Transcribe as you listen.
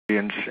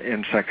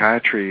in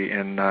psychiatry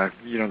in the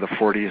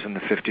 40s and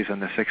the 50s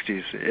and the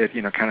 60s.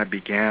 It kind of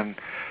began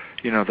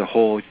the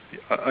whole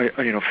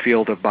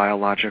field of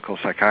biological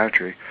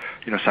psychiatry,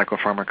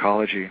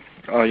 psychopharmacology.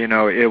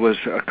 It was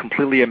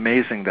completely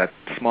amazing that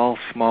small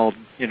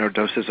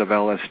doses of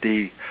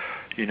LSD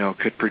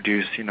could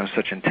produce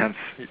such intense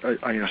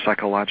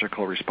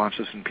psychological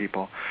responses in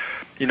people.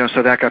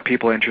 So that got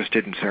people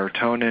interested in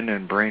serotonin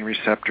and brain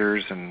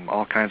receptors and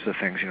all kinds of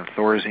things.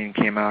 Thorazine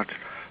came out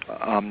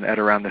at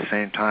around the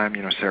same time.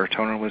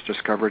 Serotonin was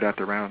discovered at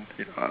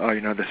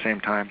the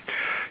same time.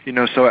 So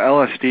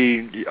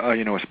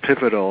LSD was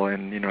pivotal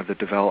in the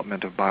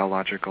development of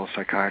biological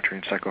psychiatry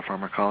and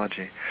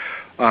psychopharmacology.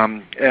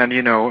 And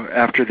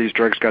after these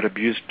drugs got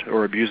abused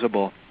or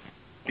abusable,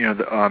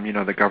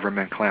 the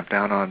government clamped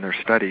down on their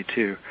study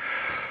too.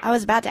 I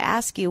was about to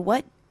ask you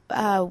what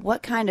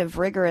kind of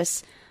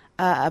rigorous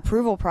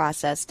approval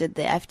process did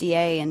the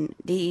FDA and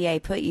DEA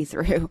put you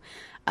through,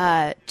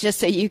 just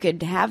so you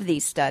could have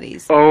these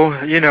studies? Oh,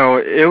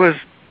 it was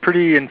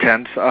pretty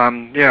intense.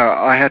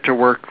 I had to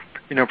work,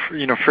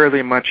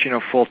 fairly much,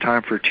 full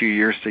time for 2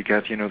 years to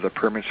get, the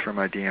permits for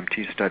my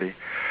DMT study.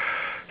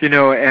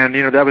 And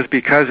that was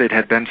because it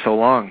had been so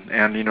long,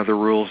 and the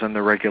rules and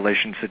the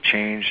regulations had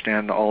changed,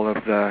 and all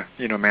of the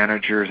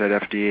managers at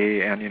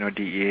FDA and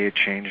DEA had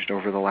changed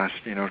over the last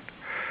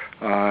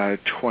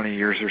 20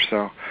 years or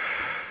so.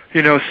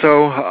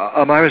 So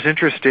I was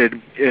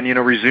interested in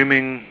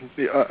resuming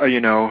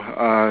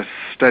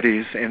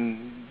studies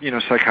in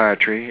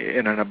psychiatry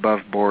in an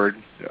above board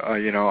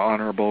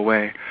honorable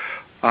way.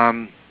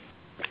 And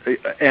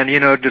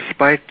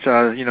despite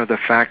the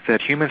fact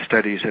that human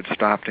studies had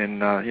stopped in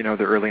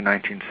the early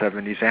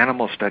 1970s,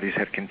 animal studies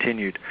had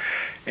continued,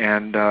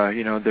 and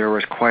there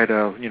was quite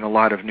a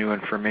lot of new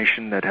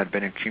information that had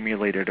been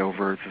accumulated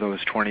over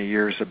those 20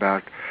 years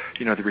about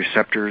the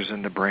receptors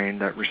in the brain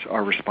that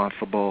are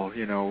responsible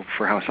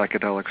for how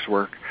psychedelics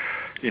work.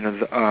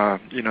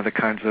 The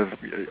kinds of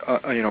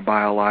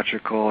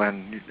biological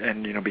and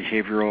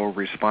behavioral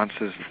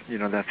responses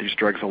that these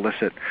drugs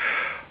elicit.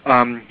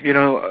 So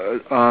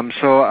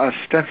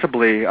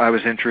ostensibly I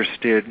was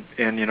interested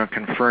in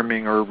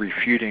confirming or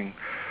refuting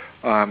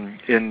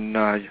in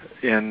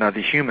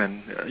the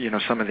human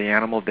some of the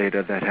animal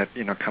data that had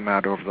come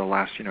out over the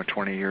last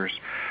 20 years.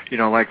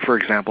 Like for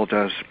example,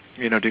 do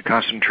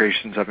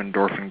concentrations of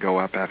endorphin go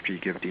up after you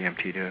give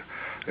DMT to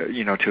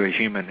a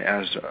human,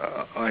 as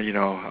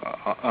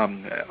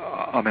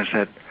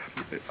had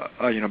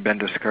been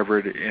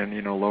discovered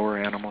in lower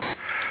animals.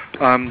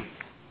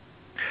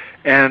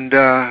 And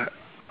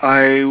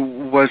I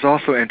was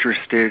also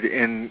interested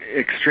in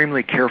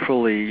extremely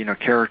carefully,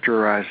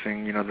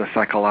 characterizing, the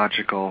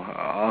psychological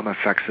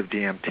effects of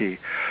DMT.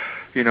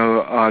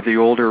 The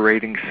older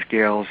rating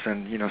scales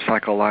and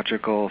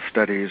psychological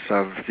studies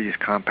of these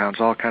compounds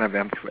all kind of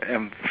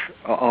emphasized,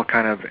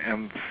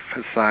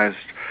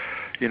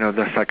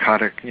 the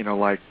psychotic,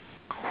 like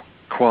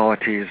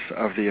qualities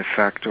of the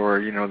effect,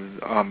 or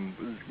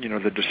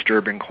the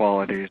disturbing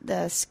qualities.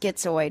 The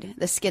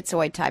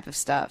schizoid type of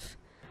stuff.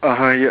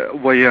 Yeah.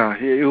 Well, yeah.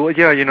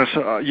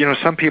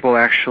 Some people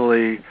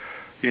actually,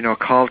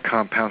 called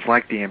compounds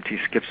like DMT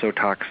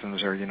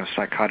schizotoxins or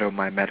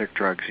psychotomimetic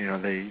drugs.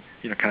 They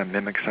kind of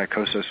mimic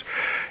psychosis,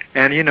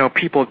 and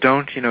people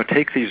don't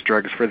take these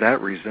drugs for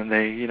that reason.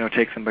 They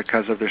take them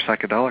because of their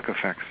psychedelic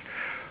effects.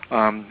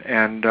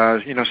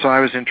 So I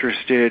was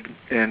interested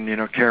in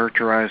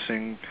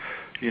characterizing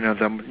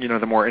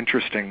the more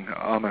interesting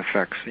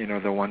effects,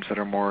 the ones that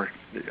are more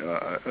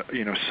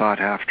sought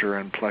after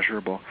and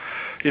pleasurable.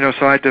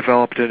 So I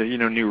developed a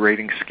new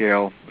rating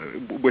scale,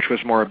 which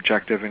was more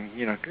objective and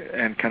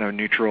and kind of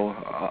neutral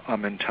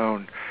in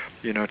tone,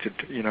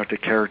 to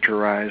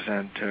characterize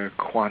and to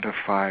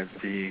quantify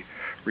the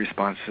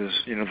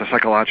responses, the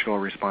psychological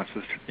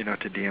responses, to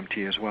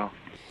DMT as well.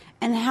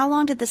 And how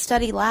long did the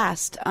study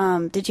last?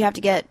 Did you have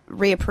to get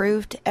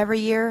reapproved every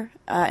year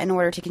in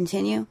order to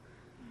continue?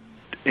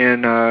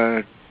 In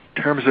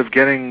terms of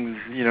getting,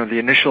 the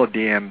initial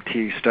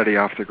DMT study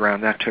off the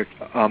ground, that took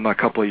a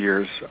couple of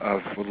years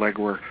of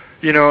legwork.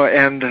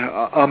 And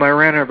I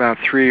ran about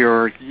 3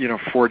 or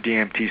 4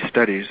 DMT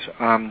studies.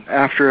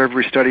 After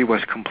every study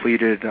was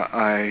completed,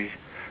 I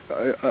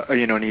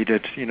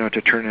needed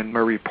to turn in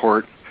a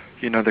report.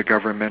 The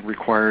government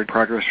required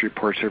progress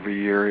reports every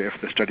year if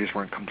the studies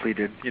weren't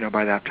completed,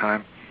 by that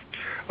time.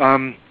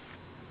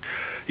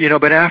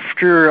 But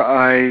after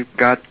I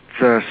got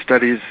the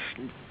studies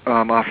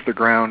off the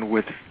ground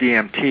with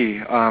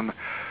DMT,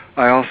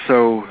 I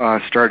also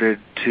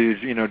started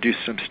to do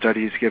some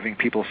studies giving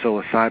people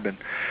psilocybin,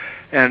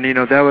 and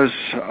that was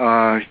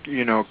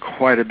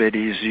quite a bit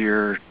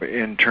easier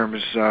in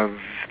terms of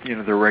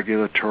the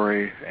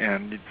regulatory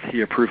and the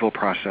approval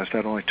process.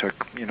 That only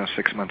took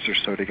 6 months or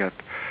so to get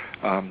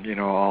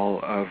all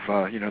of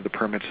the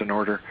permits in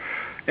order,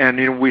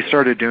 and we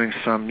started doing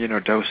some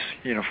dose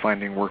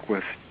finding work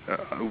with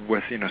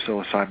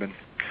psilocybin.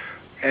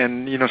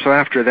 And so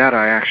after that,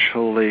 I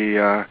actually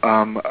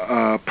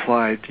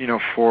applied,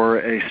 for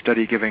a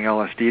study giving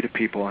LSD to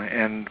people,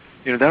 and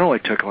that only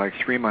took like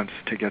 3 months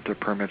to get the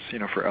permits,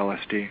 for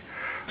LSD.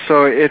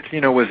 So it,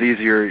 was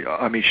easier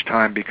each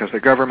time because the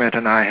government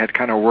and I had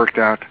kind of worked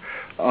out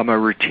a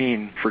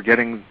routine for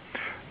getting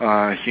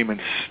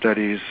human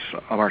studies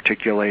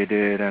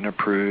articulated and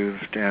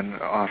approved and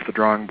off the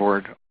drawing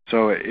board.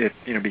 So it,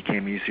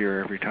 became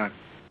easier every time.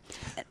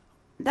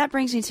 That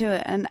brings me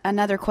to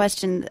another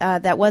question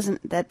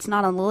that's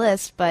not on the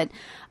list, but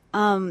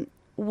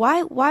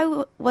why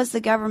was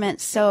the government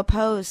so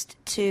opposed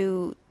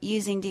to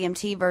using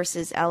DMT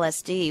versus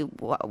LSD?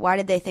 Why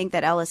did they think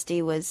that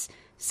LSD was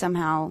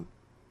somehow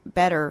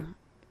better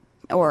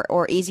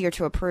or easier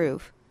to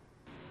approve?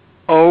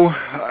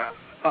 I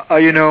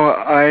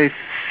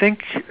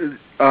think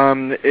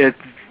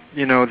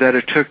that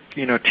it took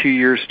 2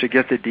 years to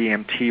get the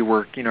DMT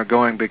work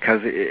going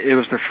because it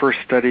was the first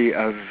study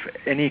of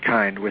any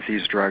kind with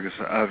these drugs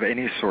of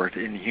any sort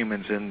in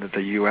humans in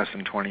the U.S.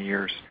 in 20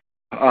 years.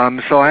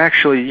 So I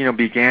actually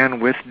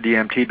began with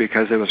DMT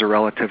because it was a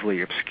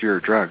relatively obscure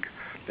drug,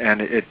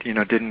 and it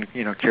didn't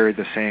carry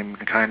the same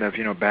kind of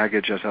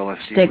baggage as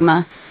LSD.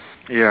 Stigma.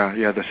 Yeah,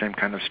 the same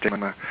kind of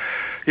stigma.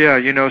 Yeah,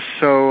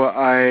 so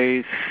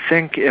I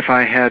think if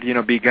I had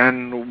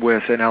begun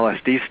with an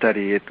LSD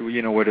study, it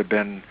would have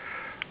been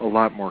a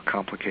lot more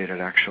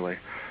complicated actually.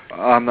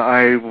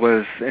 I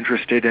was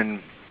interested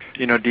in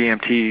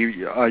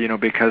DMT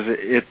because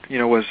it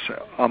was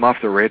off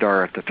the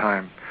radar at the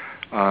time.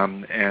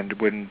 And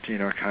wouldn't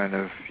kind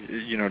of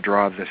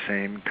draw the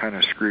same kind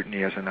of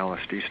scrutiny as an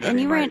LSD study. And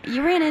you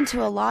ran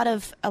into a lot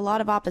of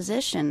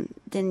opposition,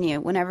 didn't you?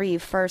 Whenever you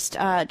first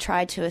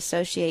tried to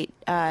associate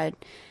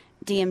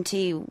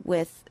DMT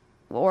with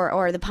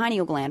or the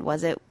pineal gland,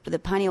 was it the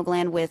pineal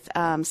gland with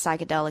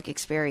psychedelic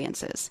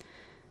experiences?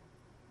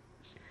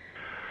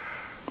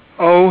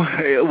 Oh,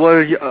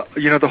 well,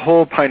 the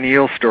whole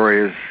pineal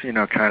story is,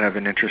 kind of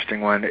an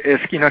interesting one.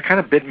 It's, kind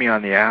of bit me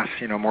on the ass,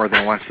 more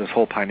than once, this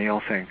whole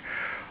pineal thing.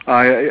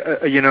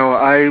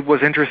 I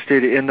was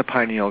interested in the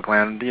pineal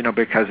gland,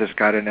 because it's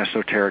got an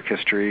esoteric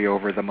history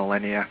over the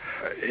millennia.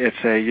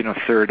 It's a,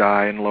 third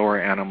eye in lower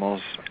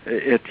animals.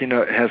 It,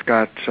 has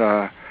got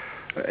a,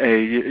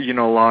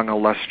 long,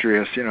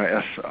 illustrious,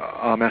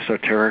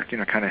 esoteric,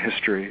 kind of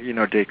history.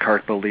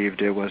 Descartes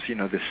believed it was,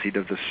 the seat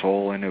of the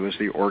soul, and it was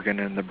the organ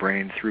in the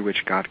brain through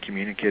which God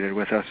communicated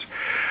with us.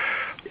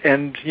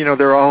 And,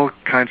 there are all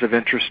kinds of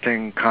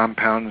interesting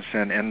compounds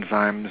and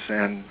enzymes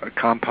and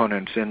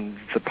components in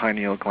the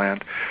pineal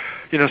gland.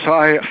 So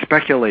I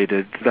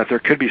speculated that there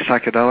could be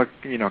psychedelic,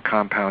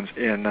 compounds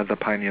in the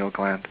pineal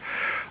gland.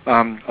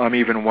 I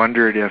even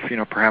wondered if,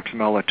 perhaps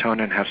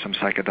melatonin has some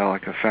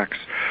psychedelic effects.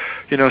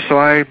 So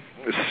I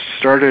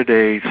started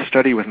a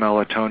study with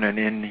melatonin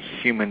in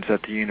humans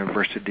at the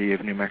University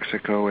of New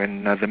Mexico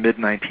in the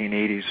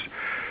mid-1980s.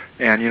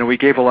 And, we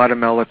gave a lot of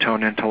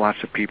melatonin to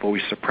lots of people. We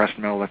suppressed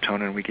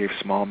melatonin. We gave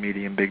small,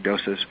 medium, big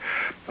doses.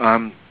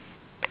 And,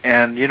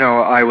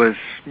 I was,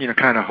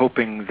 kind of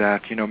hoping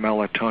that,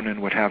 melatonin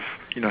would have,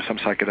 some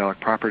psychedelic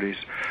properties.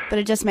 But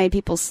it just made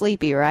people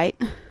sleepy, right?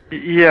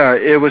 Yeah,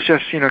 it was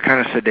just, kind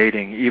of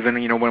sedating.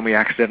 Even, when we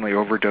accidentally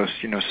overdosed,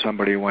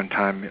 somebody one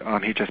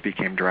time, he just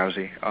became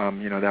drowsy.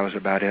 That was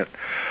about it.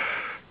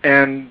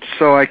 And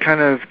so I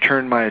kind of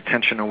turned my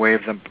attention away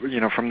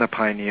from the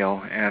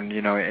pineal and,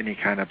 any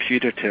kind of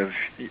putative,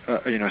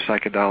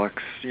 psychedelics,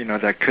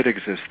 that could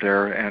exist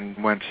there,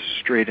 and went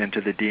straight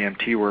into the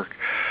DMT work.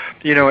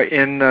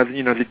 In,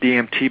 the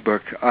DMT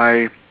book,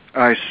 I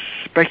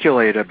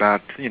speculate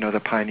about,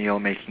 the pineal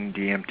making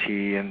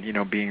DMT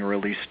and, being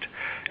released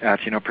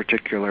at,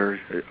 particular,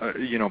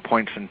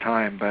 points in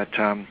time, but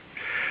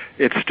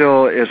it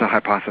still is a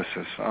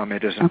hypothesis.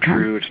 It isn't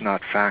true. It's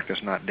not fact.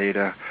 It's not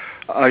data.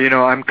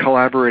 I'm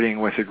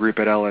collaborating with a group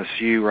at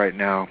LSU right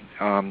now,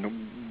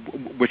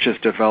 which has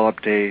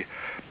developed a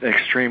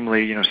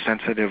extremely,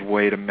 sensitive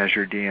way to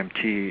measure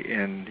DMT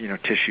in,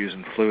 tissues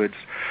and fluids.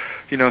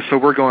 So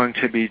we're going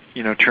to be,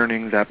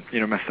 turning that,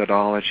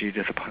 methodology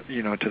to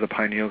the, to the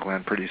pineal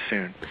gland pretty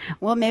soon.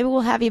 Well, maybe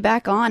we'll have you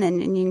back on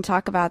and you can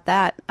talk about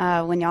that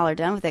when y'all are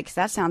done with it, because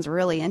that sounds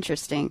really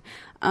interesting.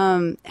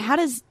 How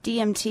does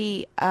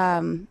DMT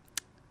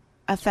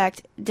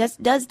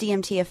does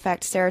DMT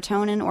affect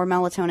serotonin or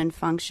melatonin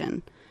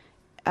function?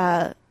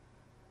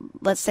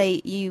 Let's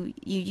say you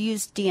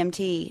use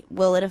DMT,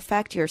 will it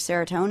affect your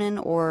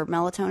serotonin or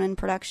melatonin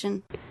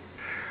production?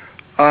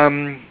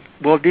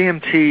 Well,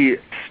 DMT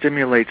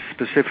stimulates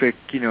specific,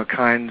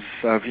 kinds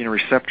of,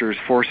 receptors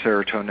for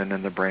serotonin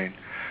in the brain.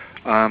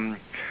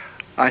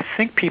 I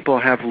think people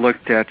have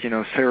looked at,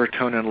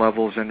 serotonin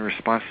levels in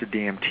response to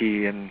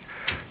DMT and,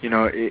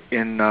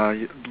 in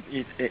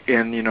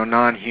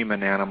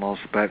non-human animals,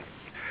 but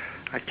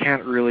I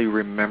can't really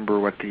remember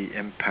what the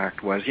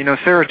impact was.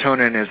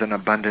 Serotonin is an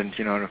abundant,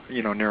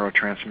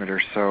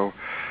 neurotransmitter, so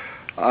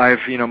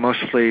I've,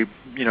 mostly,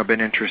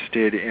 been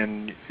interested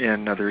in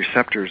the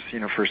receptors,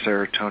 for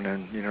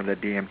serotonin,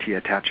 that DMT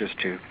attaches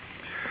to.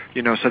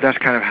 So that's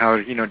kind of how,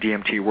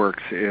 DMT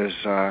works is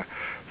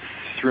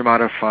through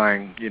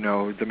modifying,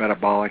 the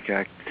metabolic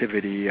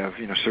activity of,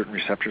 certain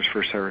receptors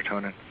for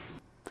serotonin.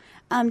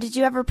 Did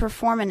you ever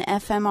perform an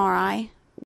fMRI?